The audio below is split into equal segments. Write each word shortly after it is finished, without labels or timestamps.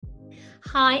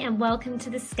Hi, and welcome to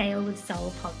the Scale with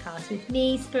Soul podcast with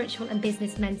me, spiritual and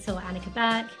business mentor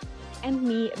Annika, and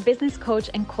me, business coach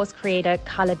and course creator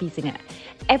Carla.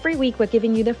 Every week, we're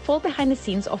giving you the full behind the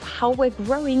scenes of how we're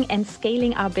growing and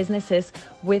scaling our businesses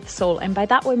with soul. And by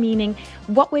that, we're meaning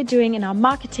what we're doing in our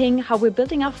marketing, how we're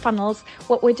building our funnels,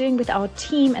 what we're doing with our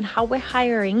team, and how we're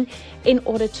hiring in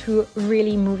order to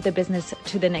really move the business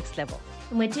to the next level.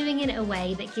 And we're doing it in a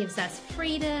way that gives us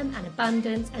freedom and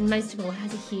abundance, and most of all,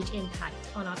 has a huge impact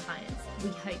on our clients. We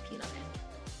hope you love it.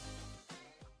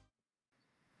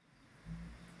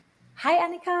 Hi,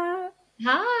 Annika.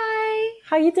 Hi.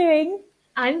 How are you doing?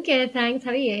 I'm good, thanks.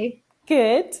 How are you?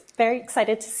 Good. Very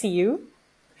excited to see you.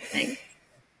 Thanks.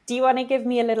 Do you want to give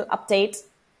me a little update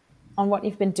on what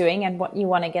you've been doing and what you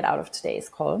want to get out of today's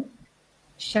call?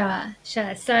 Sure.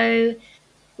 So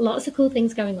lots of cool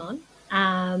things going on.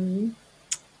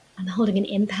 I'm holding an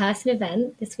in-person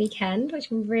event this weekend, which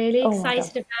I'm really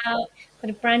excited about. Got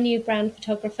a brand new brand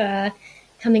photographer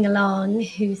coming along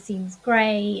who seems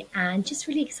great, and just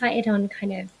really excited on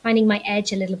kind of finding my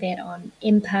edge a little bit on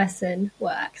in-person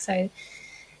work. So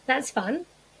that's fun.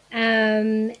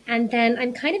 And then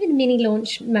I'm kind of in mini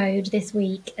launch mode this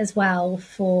week as well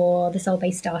for the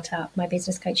Soul-Based Startup, my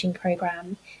business coaching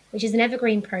program, which is an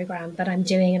evergreen program, but I'm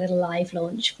doing a little live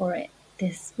launch for it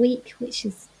this week, which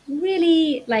is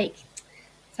really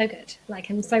so good.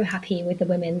 I'm so happy with the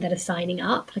women that are signing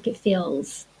up. It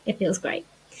feels great.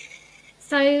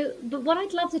 So, but what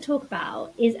I'd love to talk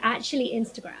about is actually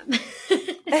Instagram.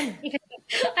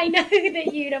 I know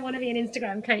that you don't want to be an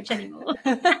Instagram coach anymore.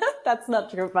 That's not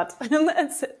true, but I'd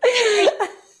love to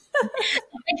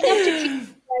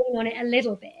keep going on it a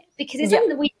little bit because it's something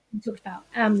that we've talked about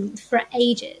for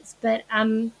ages. But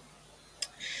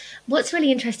what's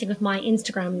really interesting with my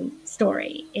Instagram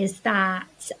story is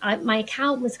that my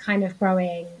account was kind of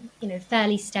growing,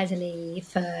 fairly steadily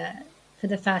for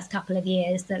the first couple of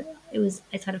years that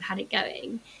I sort of had it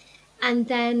going. And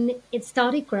then it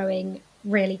started growing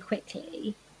really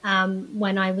quickly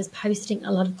when I was posting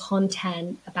a lot of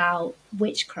content about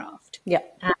witchcraft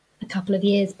a couple of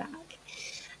years back.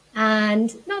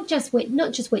 And not just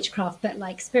witchcraft,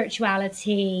 but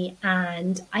spirituality.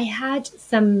 And I had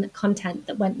some content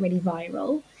that went really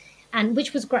viral, and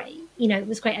which was great. It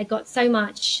was great. I got so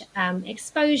much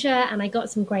exposure, and I got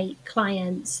some great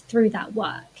clients through that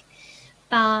work.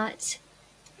 But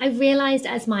I realized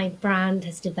as my brand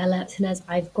has developed and as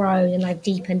I've grown and I've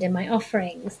deepened in my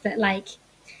offerings that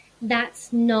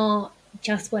that's not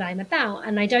just what I'm about.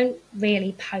 And I don't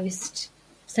really post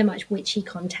so much witchy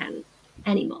content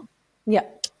anymore. Yeah.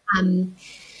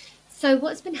 So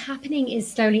what's been happening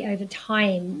is slowly over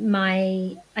time,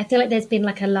 I feel like there's been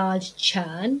a large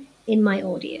churn in my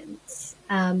audience.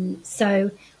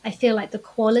 So I feel like the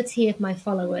quality of my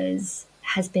followers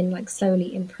has been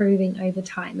slowly improving over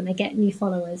time, and I get new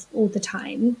followers all the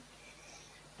time.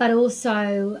 But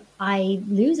also I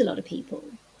lose a lot of people.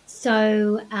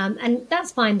 So, and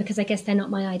that's fine because I guess they're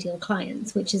not my ideal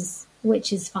clients, which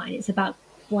is fine. It's about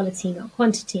quality, not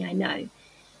quantity, I know.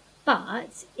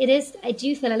 But I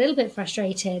do feel a little bit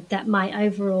frustrated that my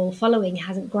overall following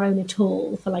hasn't grown at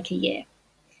all for a year.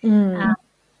 And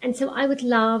so I'm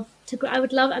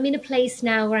in a place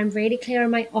now where I'm really clear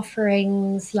on my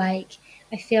offerings.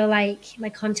 I feel like my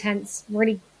content's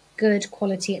really good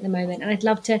quality at the moment, and I'd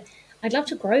love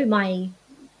to grow my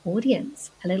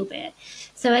audience a little bit.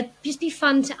 So it'd just be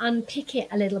fun to unpick it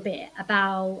a little bit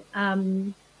about,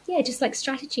 just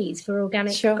strategies for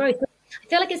organic growth. I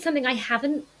feel like it's something I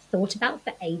haven't thought about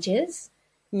for ages.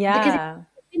 Yeah. Because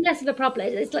it's been less of a problem.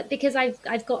 It's because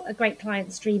I've got a great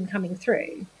client stream coming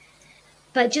through.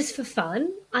 But just for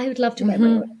fun, I would love to grow my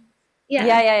audience.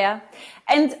 Yeah.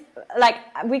 And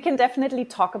we can definitely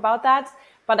talk about that.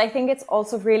 But I think it's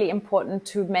also really important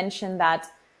to mention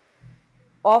that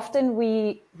often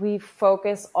we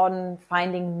focus on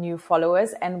finding new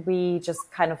followers, and we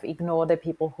just kind of ignore the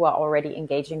people who are already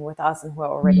engaging with us and who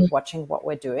are already watching what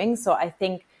we're doing. So I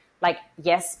think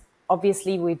yes,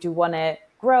 obviously we do want to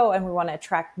grow and we want to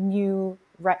attract new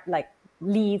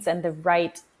leads and the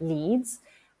right leads.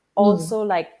 Also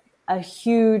a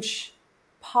huge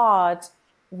part,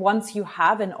 once you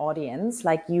have an audience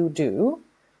like you do,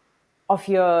 of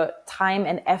your time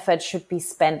and effort should be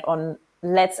spent on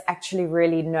let's actually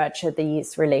really nurture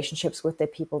these relationships with the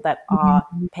people that are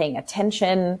paying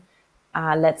attention.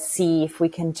 Let's see if we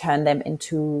can turn them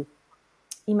into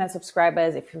email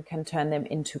subscribers, if we can turn them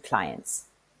into clients,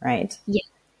 right? Yeah,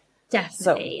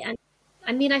 definitely. And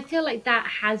I feel like that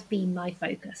has been my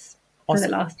focus for the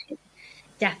last year.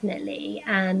 Definitely.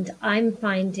 And I'm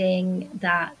finding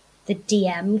that the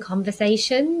DM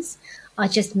conversations are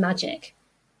just magic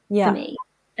for me.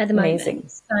 at the Amazing.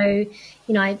 moment. So,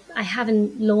 I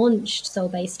haven't launched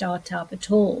Soul-Based Startup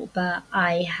at all, but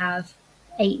I have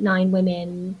 8, 9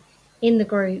 women in the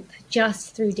group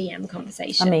just through DM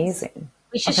conversations, Amazing.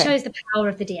 which just Okay. shows the power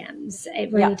of the DMs.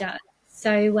 It Yeah. really does.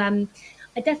 So,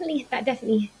 that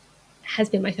definitely has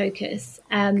been my focus.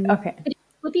 Okay. But it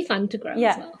would be fun to grow as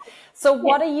Yeah. well. So Yeah.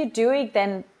 what are you doing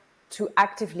then to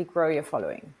actively grow your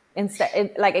following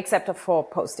instead, like, except for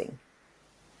posting?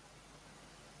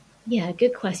 Yeah,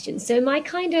 good question. So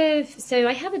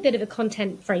I have a bit of a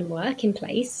content framework in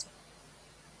place,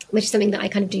 which is something that I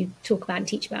kind of do talk about and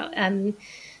teach about.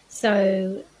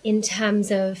 So in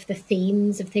terms of the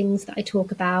themes of things that I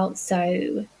talk about,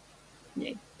 so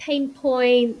pain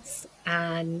points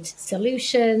and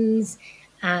solutions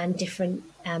and different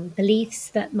beliefs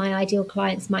that my ideal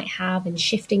clients might have and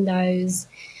shifting those,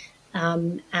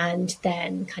 and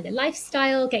then kind of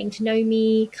lifestyle, getting to know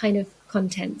me kind of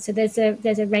content. So there's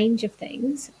a range of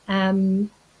things.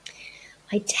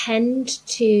 I tend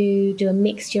to do a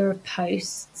mixture of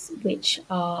posts, which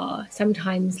are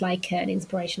sometimes like an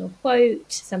inspirational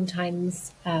quote,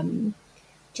 sometimes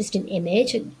just an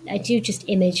image. I do just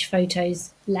image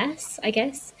photos less, I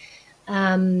guess.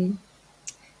 And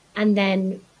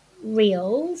then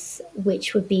reels,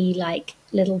 which would be like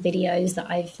little videos that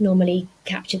I've normally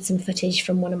captured some footage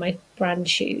from one of my brand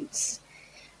shoots.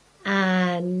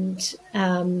 And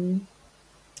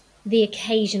the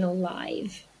occasional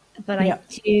live. But I Yeah.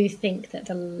 do think that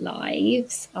the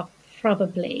lives are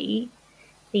probably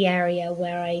the area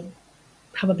where I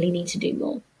probably need to do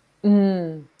more.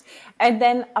 And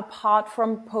then apart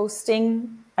from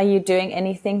posting, are you doing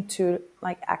anything to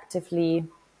like actively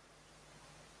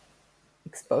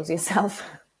expose yourself?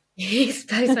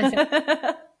 Expose myself.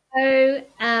 So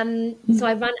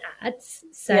I run ads.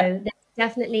 So Yeah. there's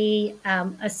definitely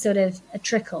a sort of a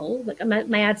trickle. Look,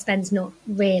 my ad spend's not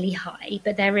really high,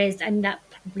 but there is, and that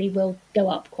probably will go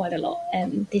up quite a lot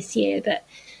this year. But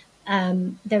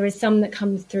there is some that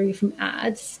comes through from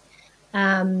ads.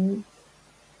 Um,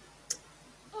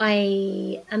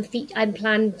 I'm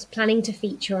planning to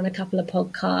feature on a couple of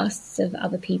podcasts of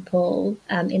other people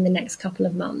in the next couple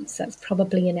of months. That's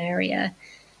probably an area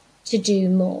to do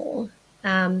more.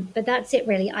 But that's it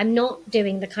really. I'm not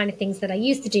doing the kind of things that I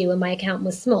used to do when my account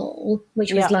was small,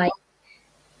 which was Yeah. like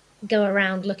go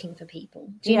around looking for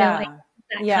people. Do you know what I Yeah.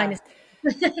 that kind Yeah. of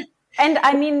And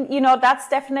I mean, that's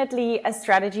definitely a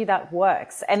strategy that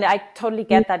works. And I totally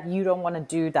get that you don't want to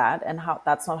do that and how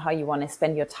that's not how you want to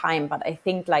spend your time. But I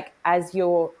think like as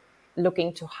you're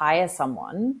looking to hire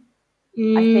someone,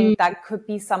 I mm, think that could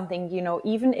be something,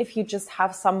 even if you just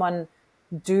have someone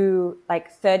do like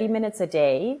 30 minutes a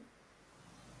day,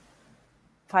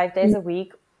 5 days a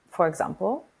week, for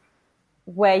example,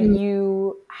 where mm,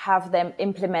 you have them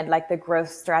implement like the growth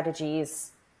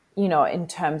strategies, in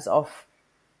terms of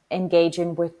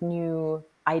engaging with new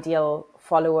ideal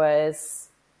followers,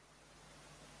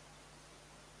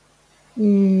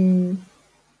 mm,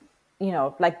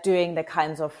 like doing the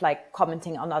kinds of like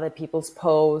commenting on other people's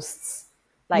posts,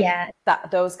 like yeah,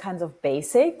 that, those kinds of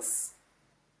basics.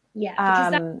 yeah,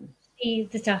 because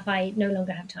that's the stuff I no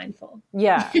longer have time for.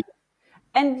 Yeah.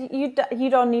 And you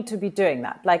don't need to be doing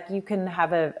that. Like you can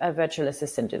have a virtual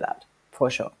assistant do that for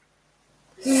sure.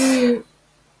 Mm,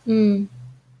 mm,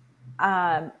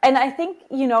 And I think,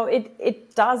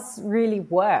 it does really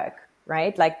work,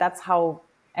 right? Like that's how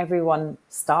everyone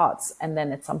starts. And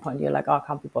then at some point you're like, oh, I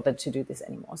can't be bothered to do this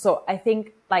anymore. So I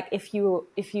think like if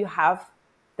you have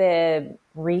the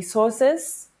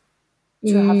resources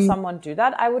to have mm, someone do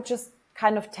that, I would just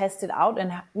kind of test it out.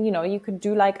 And, you could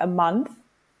do like a month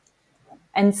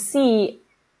and see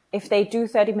if they do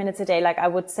 30 minutes a day. Like I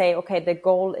would say, okay, the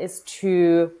goal is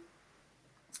to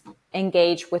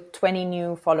engage with 20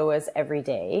 new followers every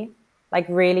day, like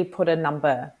really put a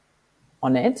number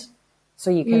on it so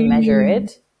you can measure mm.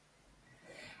 it.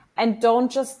 And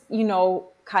don't just,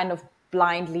 kind of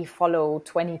blindly follow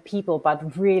 20 people,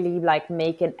 but really like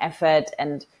make an effort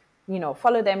and,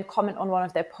 follow them, comment on one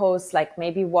of their posts, like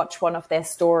maybe watch one of their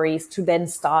stories to then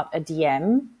start a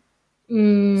DM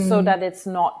so Mm, that it's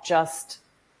not just,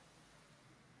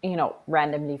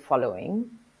 randomly following.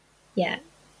 yeah.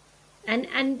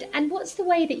 And what's the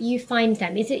way that you find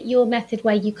them? Is it your method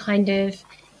where you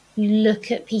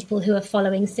look at people who are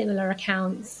following similar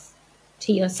accounts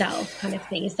to yourself kind of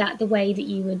thing? Is that the way that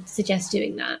you would suggest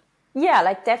doing that? Yeah,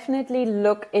 like definitely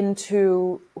look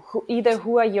into either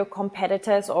who are your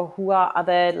competitors or who are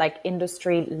other like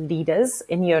industry leaders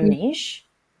in your niche,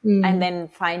 and Mm. then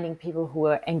finding people who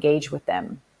are engaged with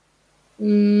them.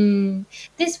 Mm.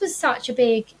 This was such a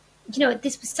big,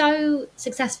 this was so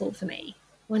successful for me.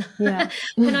 when Yeah.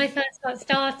 when I first got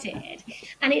started.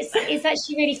 And it's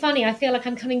actually really funny. I feel like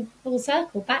I'm coming full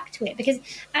circle back to it because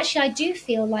actually I do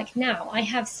feel like now I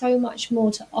have so much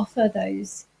more to offer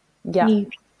those Yeah. new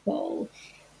people.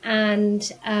 And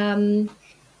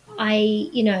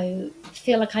I,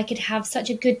 feel like I could have such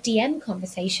a good DM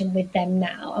conversation with them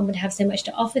now and would have so much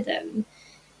to offer them.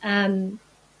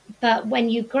 But when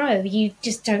you grow, you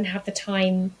just don't have the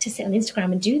time to sit on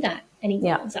Instagram and do that Yeah.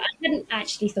 anymore. So I hadn't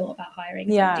actually thought about hiring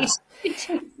somebody Yeah. to do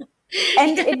that.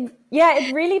 And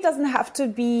it really doesn't have to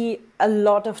be a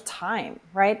lot of time,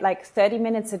 right? Like 30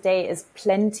 minutes a day is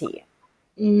plenty.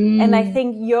 And I think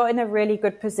you're in a really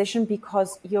good position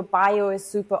because your bio is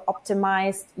super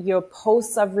optimized. Your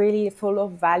posts are really full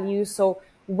of value. So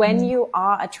when you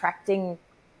are attracting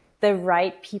the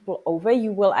right people over,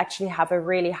 you will actually have a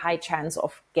really high chance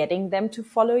of getting them to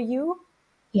follow you.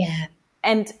 Yeah.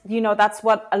 And, that's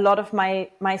what a lot of my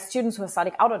students who are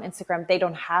starting out on Instagram, they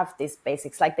don't have these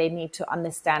basics. Like they need to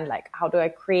understand, like, how do I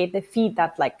create the feed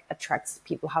that like attracts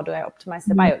people? How do I optimize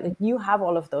the bio? Like you have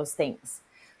all of those things.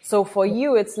 So for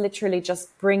you, it's literally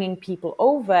just bringing people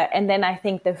over. And then I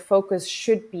think the focus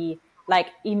should be like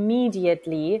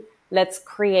immediately, let's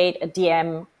create a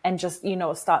DM and just,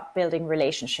 start building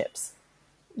relationships.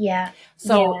 Yeah.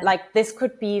 So Yeah. like this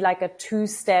could be like a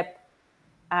 2-step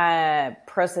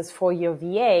process for your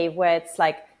VA where it's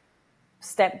like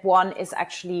step 1 is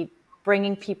actually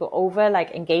bringing people over,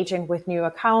 like engaging with new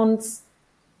accounts.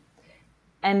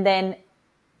 And then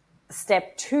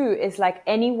step 2 is like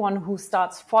anyone who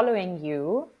starts following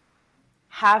you,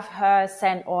 have her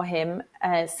send or him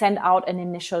send out an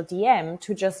initial DM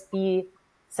to just be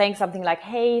saying something like,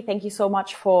 hey, thank you so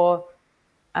much for,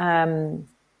 the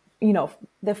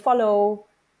follow.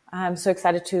 I'm so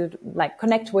excited to like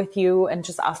connect with you and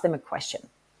just ask them a question.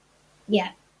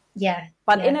 Yeah. Yeah.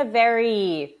 But in Yeah. a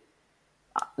very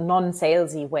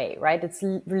non-salesy way, right? It's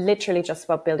literally just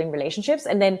about building relationships.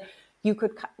 And then you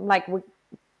could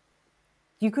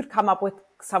come up with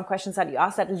some questions that you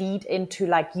ask that lead into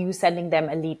like you sending them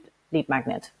a lead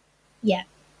magnet. Yeah.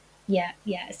 Yeah.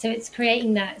 Yeah. So it's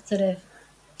creating that sort of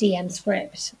DM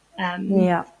script.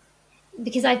 Yeah.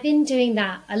 Because I've been doing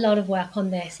that a lot of work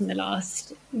on this in the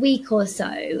last week or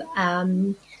so.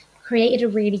 Created a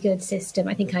really good system.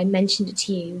 I think I mentioned it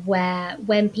to you, where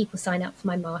when people sign up for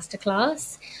my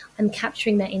masterclass, I'm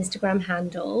capturing their Instagram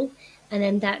handle, and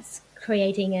then that's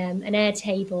creating an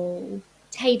Airtable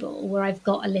table where I've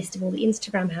got a list of all the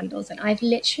Instagram handles, and I've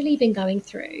literally been going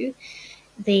through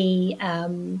the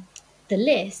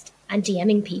list and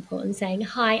DMing people and saying,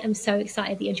 "Hi, I'm so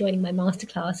excited that you're joining my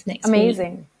masterclass next week.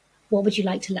 Amazing. What would you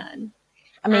like to learn?"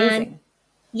 And Amazing.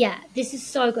 yeah, this is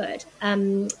so good.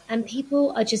 And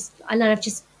people are just, and I've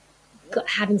just got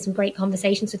having some great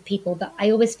conversations with people, but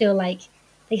I always feel like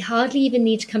they hardly even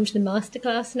need to come to the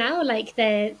masterclass now. Like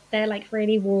they're like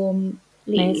really warm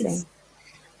leads.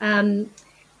 Amazing.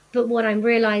 But what I'm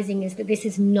realizing is that this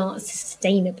is not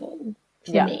sustainable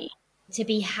for Yeah. me to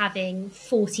be having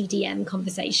 40 DM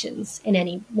conversations in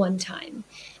any one time.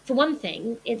 For one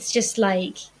thing, it's just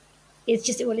like,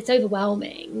 it's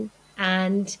overwhelming.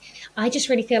 And I just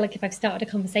really feel like if I've started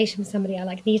a conversation with somebody, I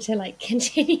like need to like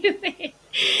continue it.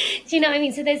 Do you know what I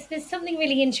mean? So there's something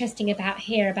really interesting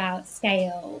about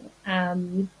scale,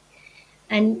 and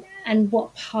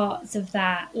what parts of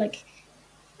that, like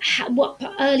what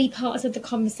early parts of the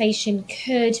conversation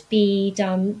could be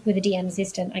done with a DM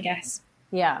assistant, I guess.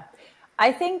 Yeah.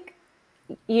 I think,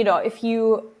 if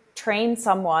you train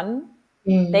someone,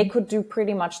 they could do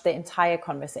pretty much the entire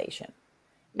conversation.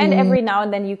 And every now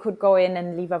and then you could go in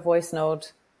and leave a voice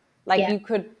note. Like Yeah. you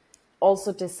could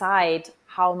also decide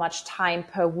how much time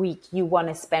per week you want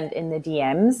to spend in the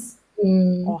DMs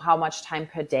or how much time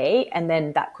per day. And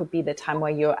then that could be the time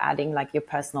where you're adding like your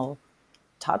personal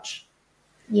touch.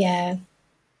 Yeah.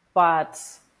 But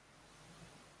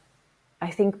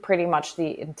I think pretty much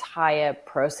the entire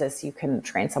process you can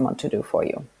train someone to do for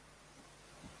you.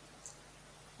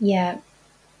 Yeah.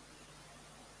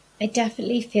 I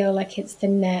definitely feel like it's the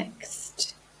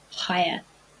next hire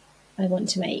I want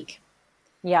to make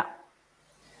Yeah,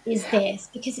 is this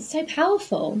because it's so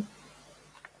powerful.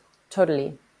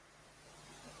 totally.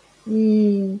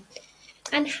 And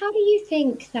how do you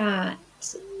think that,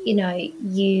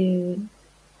 you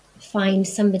find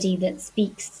somebody that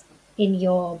speaks in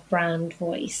your brand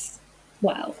voice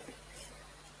well?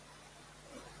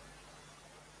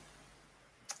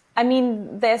 I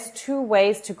mean, there's 2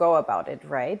 ways to go about it,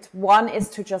 right? One is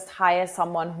to just hire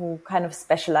someone who kind of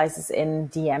specializes in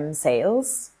DM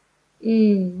sales.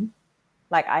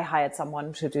 Like I hired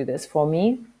someone to do this for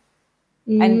me.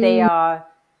 And they are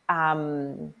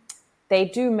they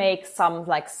do make some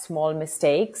like small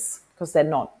mistakes because they're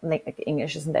not, like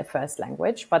English isn't their first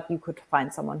language, but you could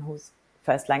find someone whose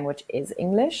first language is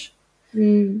English.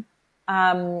 Mm.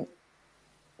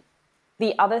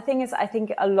 The other thing is, I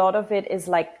think a lot of it is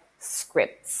like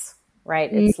scripts,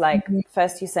 right? It's like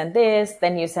first you send this,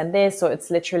 then you send this. So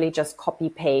it's literally just copy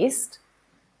paste.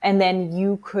 And then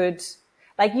you could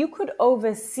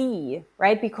oversee,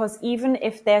 right? Because even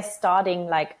if they're starting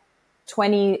like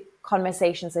 20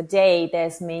 conversations a day,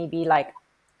 there's maybe like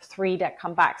 3 that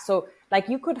come back. So like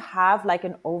you could have like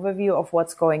an overview of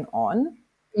what's going on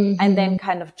and then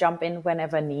kind of jump in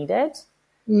whenever needed.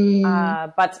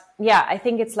 But yeah, I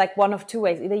think it's like one of two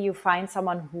ways. Either you find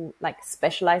someone who like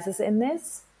specializes in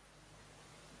this,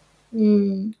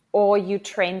 or you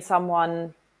train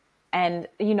someone. And,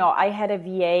 you know, I had a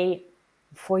VA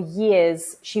for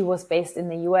years. She was based in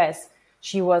the US.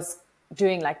 She was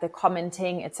doing like the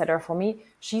commenting, etc. for me.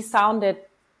 She sounded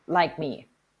like me.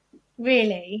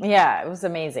 Really? Yeah, it was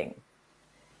amazing.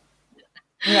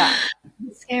 Yeah.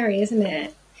 It's scary, isn't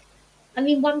it? I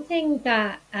mean, one thing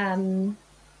that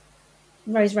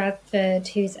Rose Radford,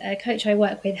 who's a coach I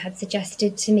work with, had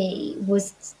suggested to me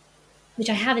was, which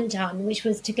I haven't done, which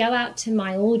was to go out to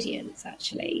my audience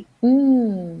actually.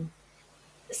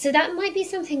 So that might be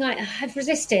something I have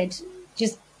resisted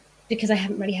just because I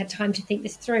haven't really had time to think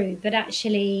this through. But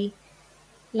actually,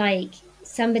 like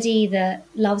somebody that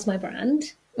loves my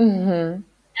brand and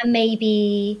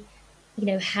maybe, you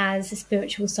know, has a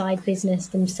spiritual side business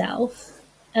themselves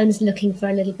and is looking for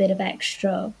a little bit of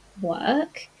extra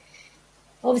work.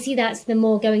 Obviously, that's the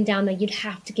more going down there, you'd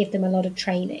have to give them a lot of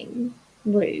training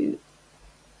route,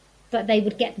 but they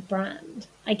would get the brand,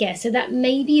 I guess. So that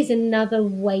maybe is another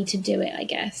way to do it, I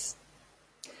guess.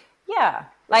 Yeah.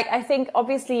 Like, I think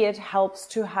obviously it helps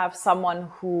to have someone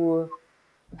who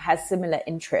has similar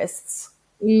interests.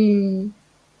 But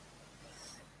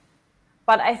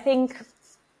I think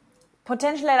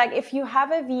potentially, like, if you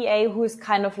have a VA who's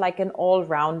kind of like an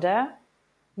all-rounder,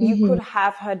 you could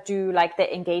have her do like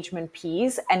the engagement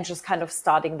piece and just kind of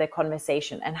starting the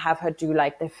conversation and have her do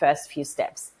like the first few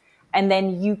steps. And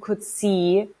then you could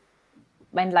see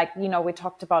when, like, you know, we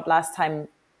talked about last time,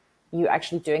 you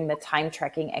actually doing the time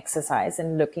tracking exercise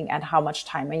and looking at how much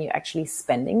time are you actually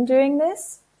spending doing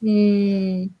this.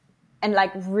 And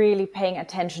like really paying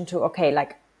attention to, okay,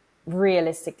 like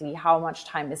realistically, how much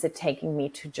time is it taking me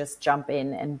to just jump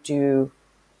in and do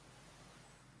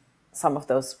some of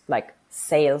those like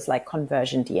sales, like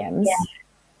conversion DMs.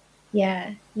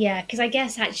 Yeah. Because I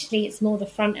guess actually it's more the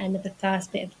front end of the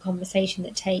first bit of the conversation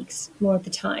that takes more of the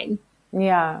time.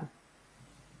 Yeah.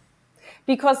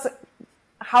 Because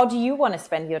how do you want to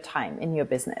spend your time in your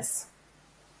business?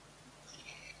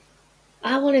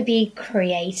 I want to be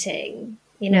creating,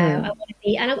 you know, I want to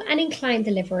be, and in client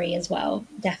delivery as well,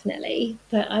 definitely.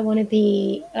 But I want to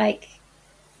be like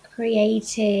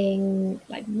creating,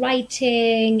 like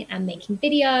writing and making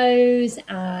videos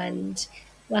and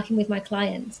working with my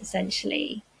clients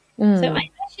essentially. So I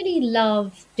actually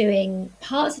love doing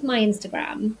parts of my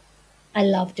Instagram. I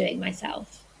love doing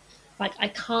myself. Like I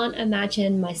can't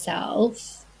imagine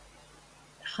myself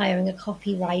hiring a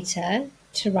copywriter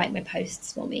to write my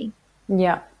posts for me.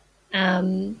 Yeah.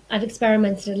 I've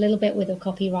experimented a little bit with a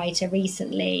copywriter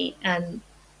recently, and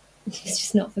it's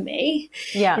just not for me.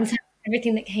 Yeah. In terms of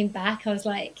everything that came back, I was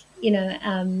like, you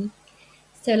know,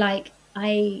 so like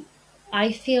I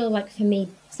feel like for me,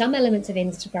 some elements of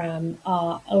Instagram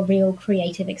are a real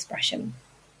creative expression.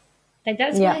 Like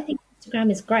that's why I think Instagram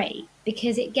is great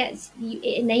because it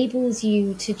enables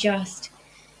you to just,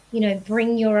 you know,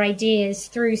 bring your ideas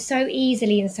through so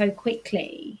easily and so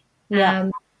quickly. Yeah.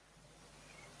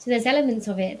 So there's elements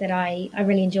of it that I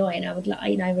really enjoy, and I would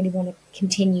like, you know, I really want to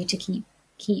continue to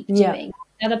keep doing.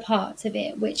 Other parts of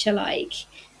it, which are like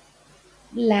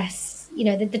less, you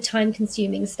know, the time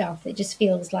consuming stuff that just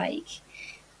feels like,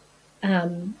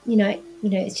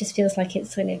 it just feels like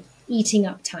it's kind of eating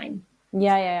up time.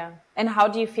 Yeah. And how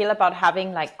do you feel about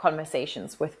having like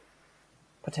conversations with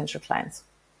potential clients?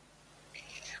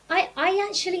 I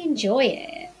actually enjoy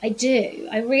it. I do.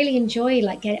 I really enjoy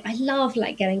I love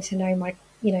like getting to know my,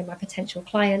 you know, my potential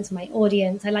clients, my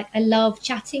audience. I love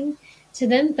chatting to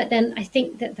them, but then I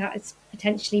think that is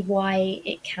potentially why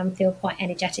it can feel quite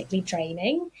energetically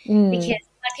draining because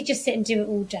I could just sit and do it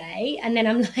all day and then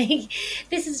I'm like,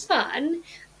 this is fun,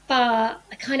 but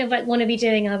I kind of like want to be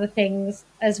doing other things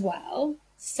as well.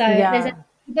 So there's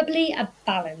probably a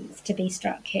balance to be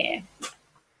struck here.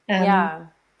 Yeah.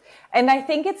 And I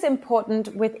think it's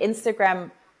important with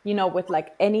Instagram, you know, with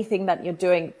like anything that you're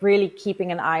doing, really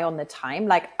keeping an eye on the time.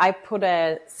 Like I put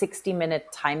a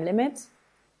 60-minute time limit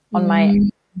on my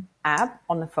app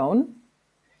on the phone.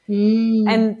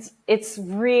 And it's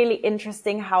really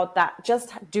interesting how that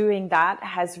just doing that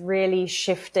has really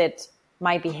shifted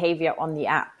my behavior on the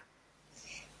app.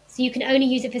 So you can only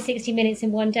use it for 60 minutes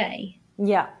in one day?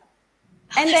 Yeah.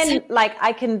 And then like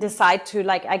I can decide to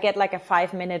like, I get like a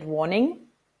 5-minute warning.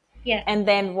 Yeah. And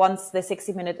then once the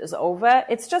 60-minute is over,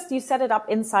 it's just, you set it up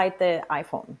inside the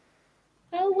iPhone.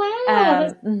 Oh,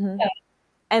 wow.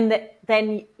 And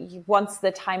then once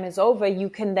the time is over, you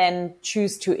can then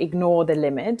choose to ignore the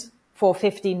limit for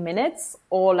 15 minutes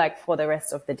or like for the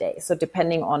rest of the day. So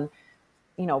depending on,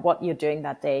 what you're doing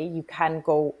that day, you can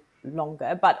go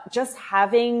longer. But just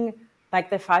having like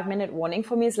the 5-minute warning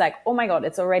for me is like, oh my God,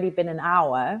 it's already been an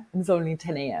hour. It's only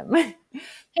 10 a.m.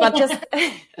 But just,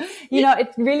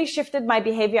 it really shifted my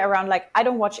behavior around. Like, I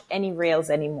don't watch any reels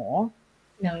anymore.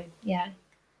 No, yeah.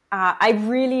 I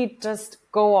really just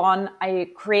go on, I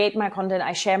create my content,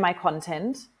 I share my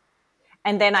content.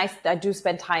 And then I do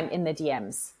spend time in the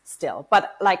DMs still.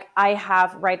 But like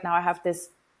right now I have this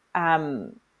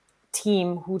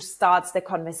team who starts the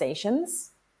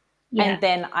conversations. Yeah. And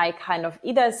then I kind of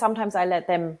either sometimes I let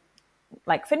them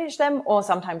like finish them or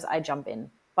sometimes I jump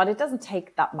in. But it doesn't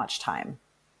take that much time.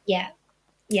 Yeah.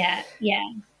 Yeah. Yeah.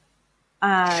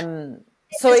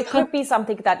 So it could be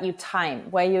something that you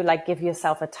time, where you like give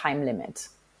yourself a time limit.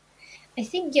 I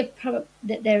think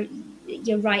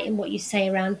you're right in what you say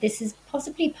around this is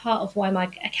possibly part of why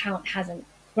my account hasn't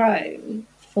grown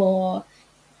for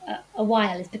a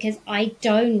while, is because I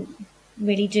don't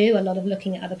really do a lot of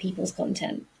looking at other people's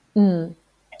content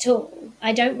at all.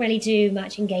 I don't really do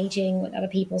much engaging with other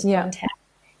people's content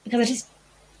because I just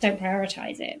don't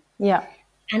prioritize it. Yeah.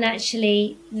 And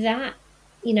actually that,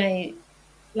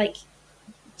 like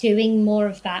doing more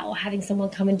of that or having someone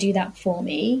come and do that for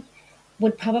me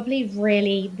would probably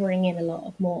really bring in a lot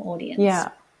of more audience.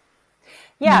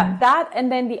 Yeah, that.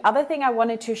 And then the other thing I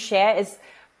wanted to share is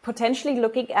potentially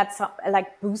looking at some,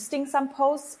 like boosting some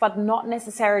posts, but not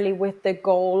necessarily with the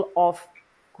goal of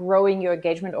growing your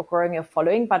engagement or growing your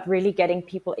following, but really getting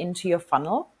people into your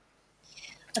funnel.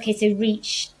 Okay, so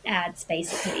reach ads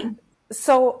basically.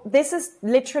 So this is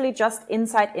literally just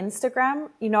inside Instagram.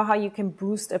 You know how you can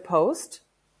boost a post?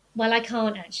 Well, I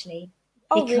can't actually.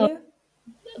 Oh, really?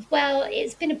 Well,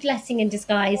 it's been a blessing in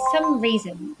disguise. Some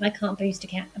reason I can't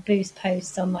boost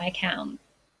posts on my account.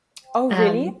 Oh,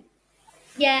 really?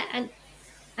 Yeah,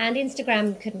 and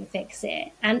Instagram couldn't fix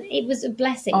it, and it was a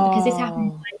blessing because this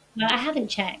happened. Well, I haven't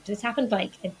checked. This happened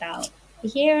like about a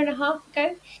year and a half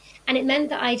ago, and it meant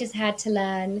that I just had to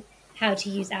learn how to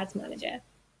use Ads Manager,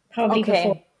 probably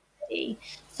before.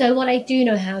 So what I do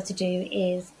know how to do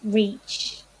is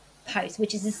reach posts,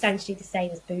 which is essentially the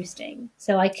same as boosting.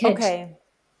 So I could.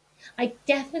 I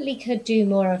definitely could do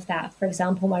more of that. For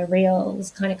example, my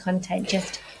reels kind of content,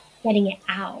 just getting it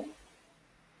out.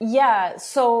 Yeah.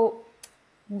 So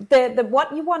the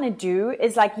what you want to do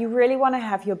is like, you really want to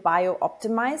have your bio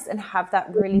optimized and have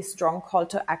that really strong call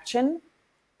to action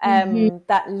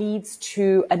that leads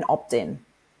to an opt-in.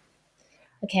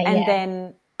 Okay. And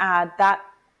then that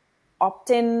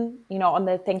opt-in, on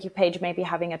the thank you page, maybe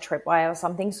having a tripwire or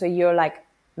something. So you're like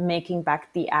making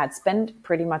back the ad spend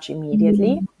pretty much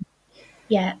immediately.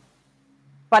 Yeah.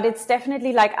 But it's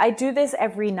definitely like, I do this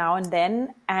every now and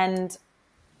then, and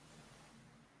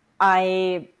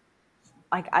I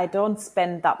don't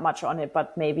spend that much on it,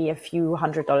 but maybe a few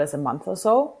 $100s a month or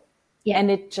so. Yeah.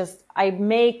 And I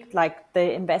make like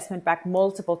the investment back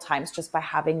multiple times just by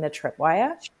having the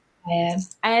tripwire. Yeah.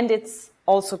 And it's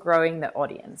also growing the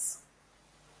audience.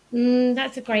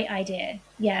 That's a great idea.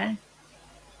 Yeah.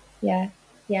 Yeah.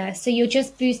 Yeah. So you're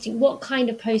just boosting. What kind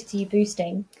of posts are you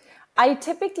boosting? I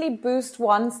typically boost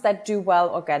ones that do well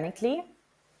organically.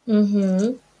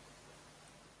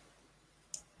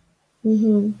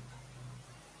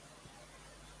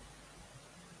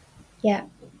 Yeah.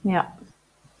 Yeah.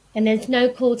 And there's no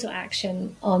call to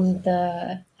action on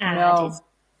the ad. No.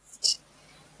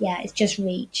 It's just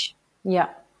reach. Yeah.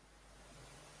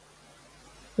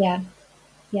 Yeah.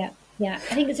 Yeah. Yeah.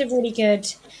 I think it's a really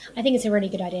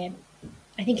good idea.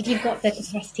 I think if you've got the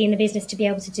capacity in the business to be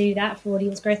able to do that for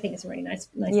audience growth, I think it's a really nice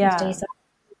thing to do. So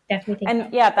definitely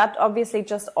think that obviously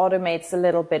just automates a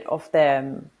little bit of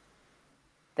the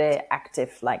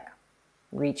active like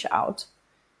reach out.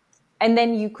 And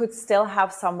then you could still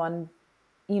have someone,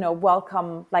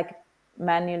 welcome, like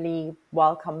manually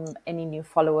welcome any new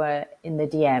follower in the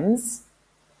DMs.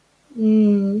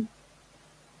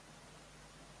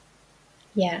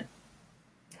 Yeah.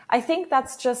 I think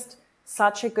that's just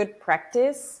such a good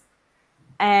practice.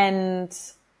 And,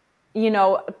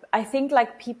 I think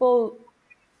like people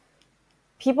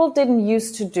didn't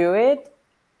used to do it.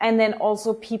 And then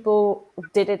also people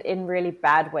did it in really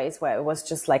bad ways where it was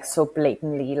just like so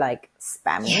blatantly like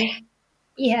spammy.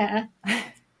 Yeah.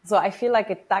 So I feel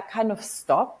like that kind of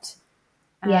stopped.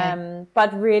 Yeah.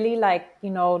 But really like,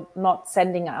 not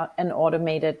sending out an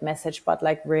automated message, but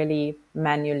like really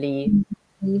manually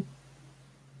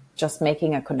just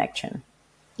making a connection.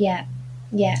 Yeah.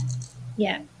 Yeah.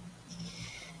 Yeah.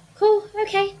 Cool.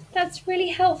 Okay. That's really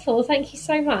helpful. Thank you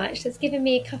so much. That's given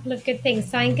me a couple of good things.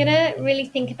 So I'm going to really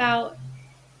think about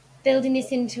building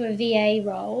this into a VA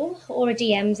role or a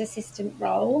DM's assistant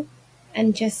role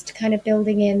and just kind of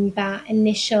building in that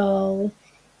initial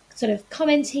sort of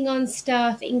commenting on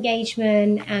stuff,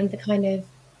 engagement, and the kind of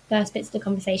first bits of the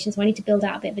conversation. So I need to build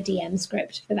out a bit of a DM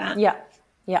script for that. Yeah.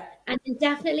 Yeah. And then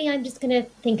definitely I'm just going to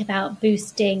think about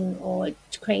boosting or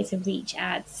creating some reach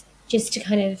ads just to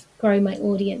kind of grow my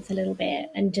audience a little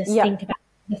bit and just Yeah. think about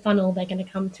the funnel they're going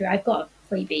to come through. I've got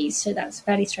freebies, so that's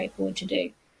fairly straightforward to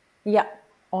do. Yeah.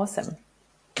 Awesome.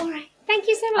 All right. Thank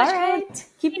you so much. All right.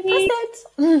 Keep me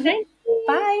posted. Thank you.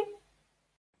 Bye.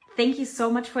 Thank you so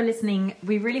much for listening.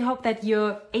 We really hope that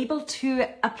you're able to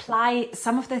apply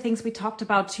some of the things we talked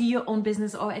about to your own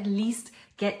business, or at least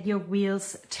get your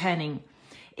wheels turning.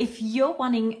 If you're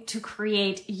wanting to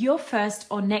create your first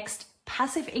or next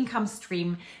passive income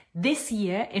stream this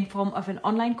year in form of an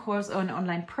online course or an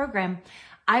online program,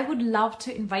 I would love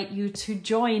to invite you to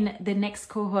join the next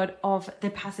cohort of the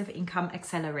Passive Income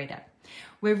Accelerator.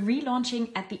 We're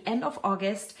relaunching at the end of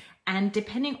August, and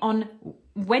depending on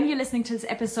when you're listening to this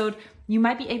episode, you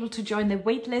might be able to join the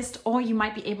waitlist or you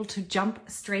might be able to jump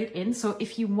straight in. So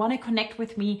if you want to connect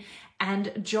with me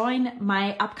and join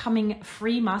my upcoming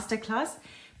free masterclass,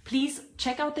 please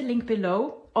check out the link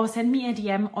below or send me a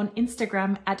DM on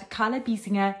Instagram at Carla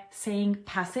Biesinger saying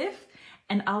passive,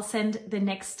 and I'll send the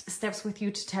next steps with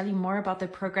you to tell you more about the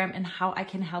program and how I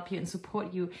can help you and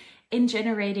support you in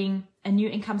generating a new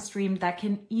income stream that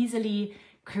can easily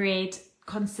create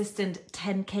consistent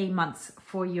 10K months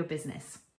for your business.